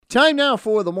Time now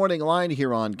for the morning line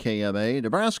here on KMA.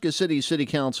 Nebraska City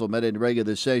Council met in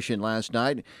regular session last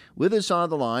night. With us on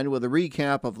the line with a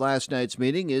recap of last night's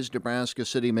meeting is Nebraska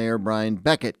City Mayor Bryan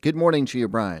Bequette. Good morning to you,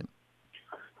 Bryan.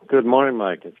 Good morning,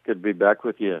 Mike. It's good to be back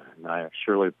with you, and I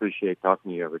surely appreciate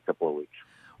talking to you every couple of weeks.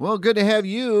 Well, good to have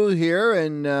you here,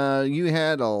 and you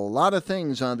had a lot of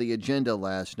things on the agenda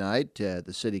last night at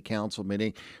the City Council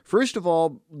meeting. First of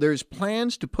all, there's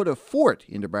plans to put a fort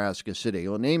in Nebraska City,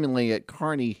 namely at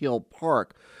Kearney Hill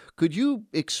Park. Could you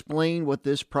explain what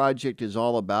this project is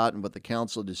all about and what the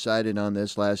council decided on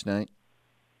this last night?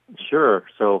 Sure.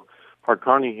 So our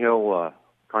Kearney Hill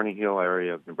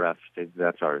area of Nebraska State,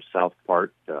 that's our south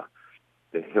part, the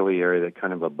hilly area that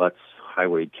kind of abuts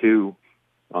Highway 2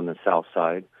 on the south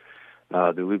side.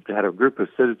 We've had a group of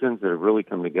citizens that have really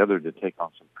come together to take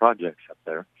on some projects up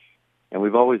there. And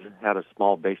we've always had a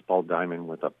small baseball diamond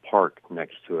with a park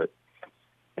next to it.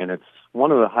 And it's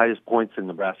one of the highest points in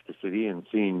Nebraska City, and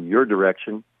seeing your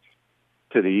direction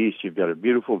to the east, you've got a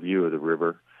beautiful view of the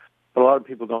river. But a lot of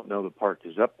people don't know the park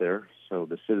is up there, so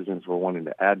the citizens were wanting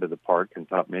to add to the park and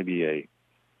thought maybe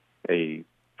a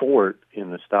fort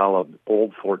in the style of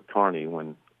old Fort Kearney,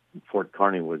 when Fort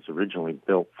Kearney was originally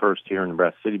built first here in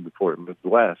Nebraska City before it moved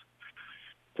west,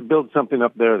 to build something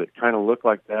up there that kind of looked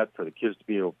like that for the kids to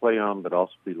be able to play on, but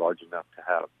also be large enough to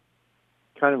have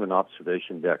kind of an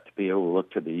observation deck to be able to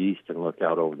look to the east and look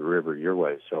out over the river your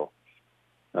way. So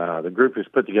the group has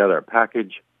put together a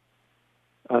package.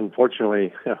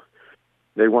 Unfortunately,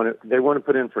 they want to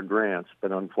put in for grants,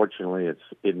 but unfortunately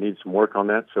it needs some work on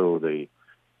that. So the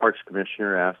Parks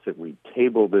Commissioner asked that we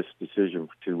table this decision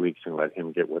for 2 weeks and let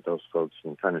him get with those folks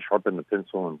and kind of sharpen the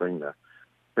pencil and bring the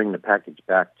package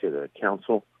back to the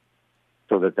council,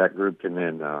 so that group can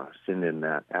then send in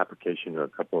that application to a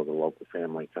couple of the local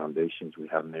family foundations we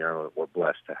have in the area that we're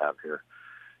blessed to have here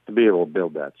to be able to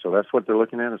build that. So that's what they're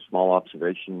looking at, a small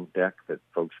observation deck that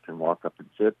folks can walk up and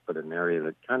sit, but an area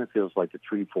that kind of feels like a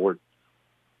tree fort,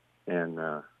 and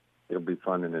it'll be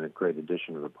fun and then a great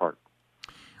addition to the park.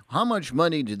 How much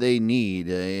money do they need,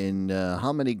 and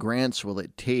how many grants will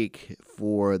it take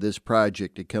for this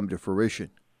project to come to fruition?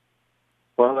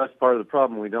 Well, that's part of the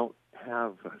problem. We don't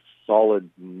have a solid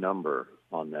number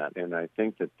on that, and I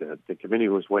think that the committee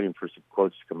was waiting for some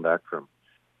quotes to come back from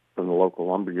the local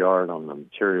lumber yard on the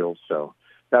materials. So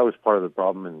that was part of the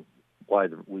problem and why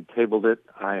we tabled it.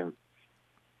 I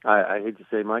hate to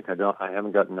say, Mike, I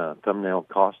haven't gotten a thumbnail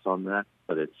cost on that,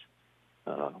 but it's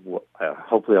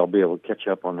hopefully I'll be able to catch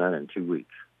up on that in 2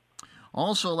 weeks.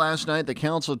 Also last night, the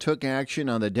council took action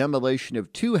on the demolition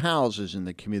of two houses in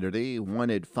the community,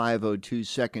 one at 502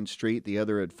 2nd Street, the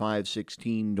other at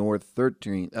 516 North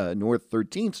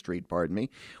 13th Street,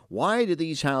 Why do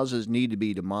these houses need to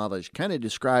be demolished? Kind of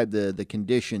describe the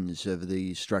conditions of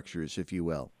these structures, if you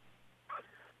will.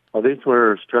 Well, these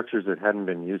were structures that hadn't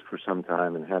been used for some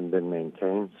time and hadn't been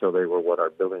maintained, so they were what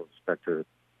our building inspector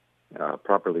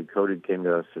properly coded came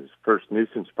to us as first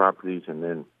nuisance properties and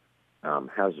then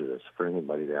hazardous for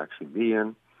anybody to actually be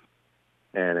in.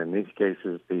 And in these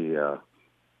cases, the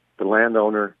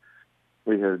landowner,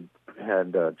 we had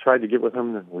tried to get with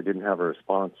them. We didn't have a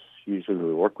response. Usually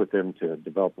we work with them to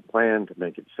develop a plan to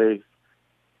make it safe,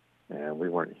 and we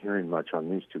weren't hearing much on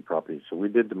these two properties. So we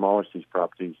did demolish these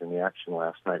properties, and the action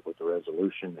last night with the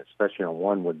resolution, especially on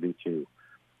one, would be to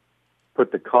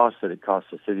put the cost that it cost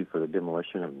the city for the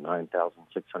demolition of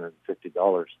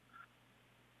 $9,650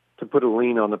 to put a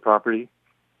lien on the property,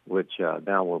 which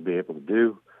now we'll be able to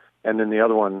do. And then the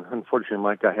other one, unfortunately,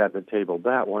 Mike, I had to table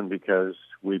that one because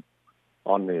we,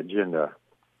 on the agenda,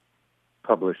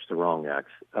 published the wrong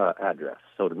address.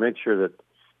 So to make sure that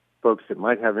folks that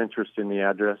might have interest in the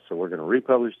address, so we're going to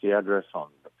republish the address on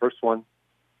the first one,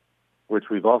 which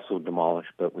we've also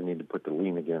demolished, but we need to put the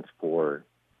lien against for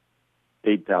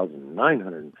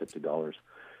 $8,950,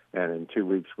 and in 2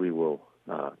 weeks we will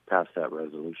pass that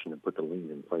resolution and put the lien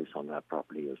in place on that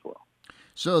property as well.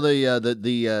 So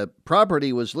the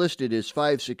property was listed as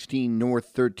 516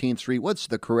 North 13th Street. What's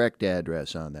the correct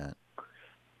address on that?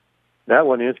 That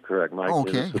one is correct, Mike.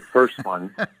 Okay. It was the first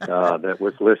one that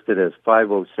was listed as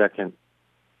 502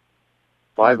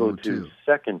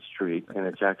 2nd Street, and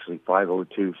it's actually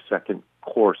 502 2nd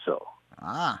Corso.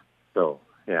 Ah. So,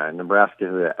 yeah, in Nebraska,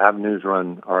 the avenues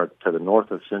are to the north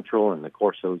of Central, and the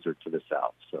Corsos are to the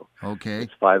south. So okay.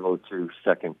 It's 502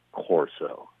 2nd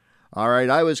Corso. All right,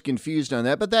 I was confused on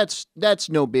that, but that's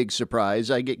no big surprise.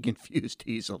 I get confused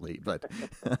easily, but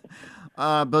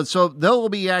so there will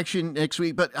be action next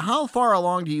week. But how far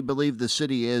along do you believe the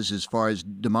city is as far as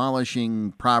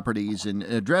demolishing properties and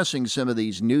addressing some of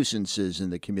these nuisances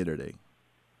in the community?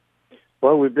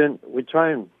 Well, we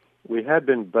had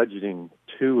been budgeting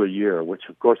 2 a year, which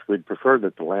of course we'd prefer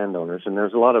that the landowners, and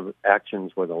there's a lot of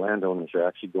actions where the landowners are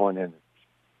actually going in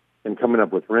and coming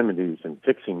up with remedies and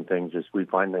fixing things as we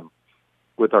find them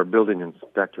with our building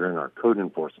inspector and our code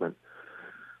enforcement.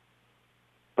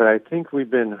 But I think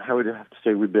I would have to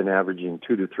say we've been averaging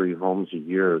 2 to 3 homes a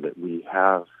year that we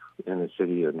have in the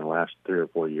city in the last 3 or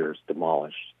 4 years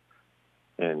demolished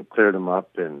and cleared them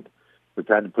up, and we've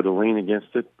had to put a lien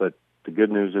against it, but the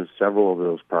good news is several of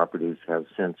those properties have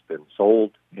since been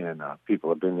sold, and people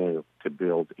have been able to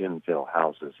build infill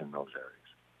houses in those areas.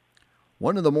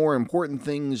 One of the more important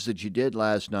things that you did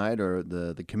last night, or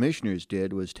the commissioners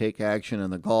did, was take action on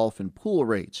the golf and pool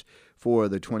rates for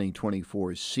the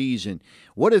 2024 season.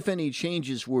 What, if any,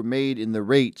 changes were made in the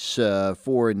rates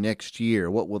for next year?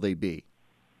 What will they be?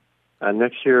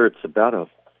 Next year, it's about a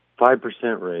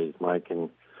 5% raise, Mike, and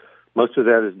most of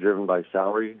that is driven by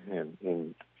salary. And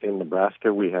in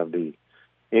Nebraska, we have the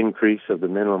increase of the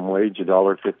minimum wage,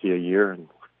 $1.50 a year, and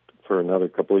for another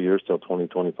couple of years till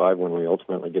 2025, when we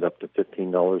ultimately get up to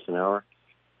 $15 an hour.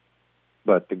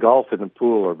 But the golf and the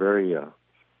pool are very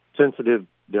sensitive.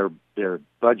 Their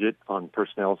budget on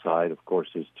personnel side, of course,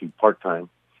 is to part-time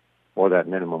or that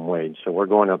minimum wage. So we're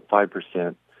going up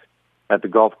 5% at the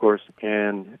golf course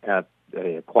and at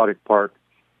the aquatic park.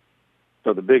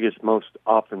 So the biggest, most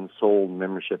often sold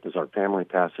membership is our family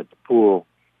pass at the pool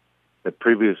that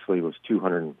previously was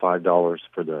 $205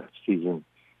 for the season.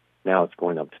 Now it's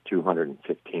going up to $215,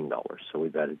 so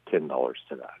we've added $10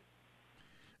 to that.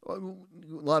 A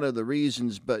lot of the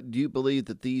reasons, but do you believe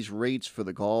that these rates for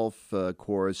the golf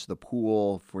course, the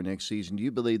pool for next season, do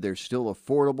you believe they're still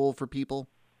affordable for people?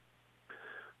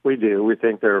 We do. We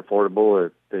think they're affordable.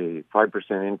 The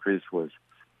 5% increase was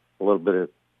a little bit of,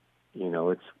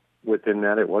 it's within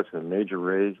that. It wasn't a major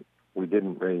raise. We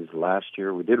didn't raise last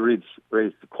year. We did raise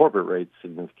the corporate rates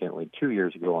significantly 2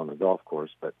 years ago on the golf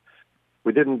course, but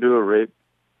we didn't do a rate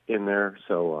in there.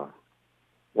 So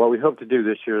what we hope to do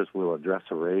this year is we'll address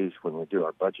a raise when we do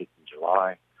our budget in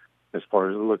July. As far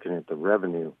as looking at the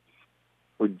revenue,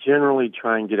 we generally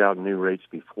try and get out new rates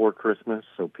before Christmas,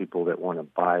 so people that want to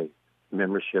buy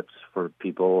memberships for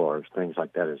people or things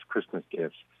like that as Christmas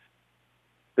gifts.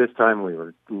 This time we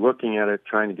were looking at it,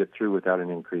 trying to get through without an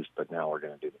increase, but now we're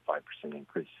going to do the 5%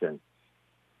 increase. And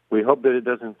we hope that it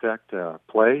doesn't affect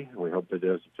play. We hope that it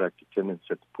does affect attendance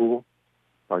at the pool.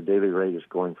 Our daily rate is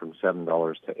going from $7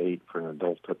 to $8 for an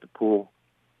adult at the pool.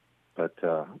 But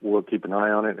we'll keep an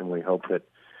eye on it, and we hope that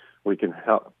we can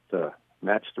help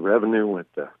match the revenue with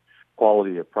the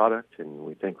quality of product, and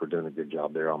we think we're doing a good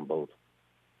job there on both.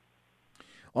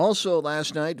 Also,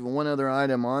 last night, one other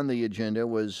item on the agenda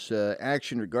was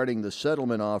action regarding the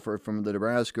settlement offer from the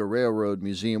Nebraska Railroad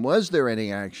Museum. Was there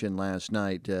any action last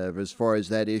night as far as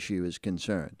that issue is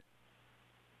concerned?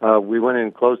 We went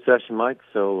in closed session, Mike,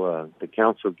 so the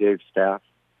council gave staff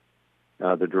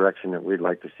the direction that we'd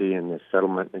like to see in this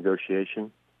settlement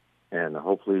negotiation, and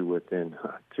hopefully within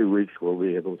 2 weeks we'll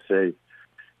be able to say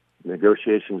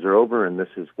negotiations are over and this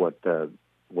is what the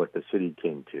city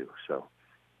came to. So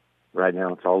right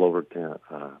now it's all over to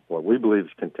what we believe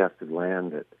is contested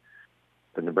land that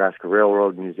the Nebraska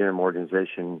Railroad Museum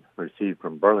organization received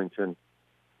from Burlington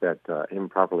that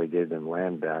improperly gave them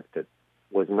land back that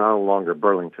was no longer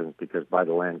Burlington's, because by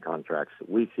the land contracts that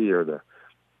we see or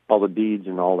all the deeds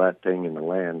and all that thing in the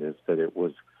land is that it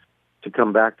was to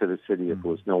come back to the city if it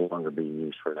was no longer being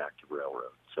used for an active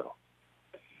railroad. So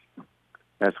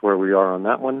that's where we are on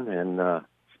that one. And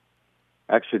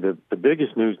actually the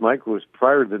biggest news, Mike, was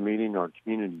prior to the meeting, our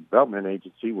Community Development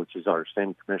Agency, which is our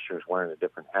same commissioners wearing a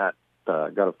different hat,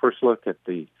 got a first look at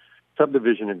the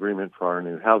subdivision agreement for our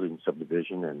new housing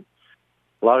subdivision, and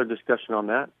a lot of discussion on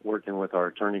that, working with our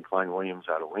attorney, Klein Williams,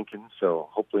 out of Lincoln. So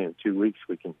hopefully in 2 weeks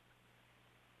we can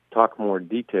talk more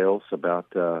details about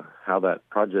how that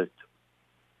project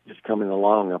is coming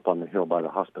along up on the hill by the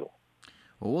hospital.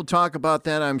 Well, we'll talk about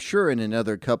that, I'm sure, in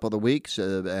another couple of weeks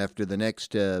after the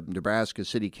next Nebraska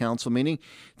City Council meeting.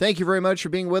 Thank you very much for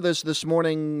being with us this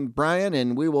morning, Bryan,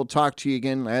 and we will talk to you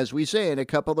again, as we say, in a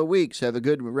couple of weeks. Have a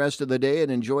good rest of the day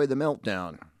and enjoy the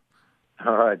meltdown.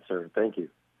 All right, sir. Thank you.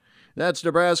 That's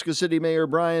Nebraska City Mayor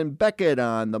Bryan Bequette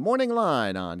on The Morning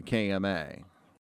Line on KMA.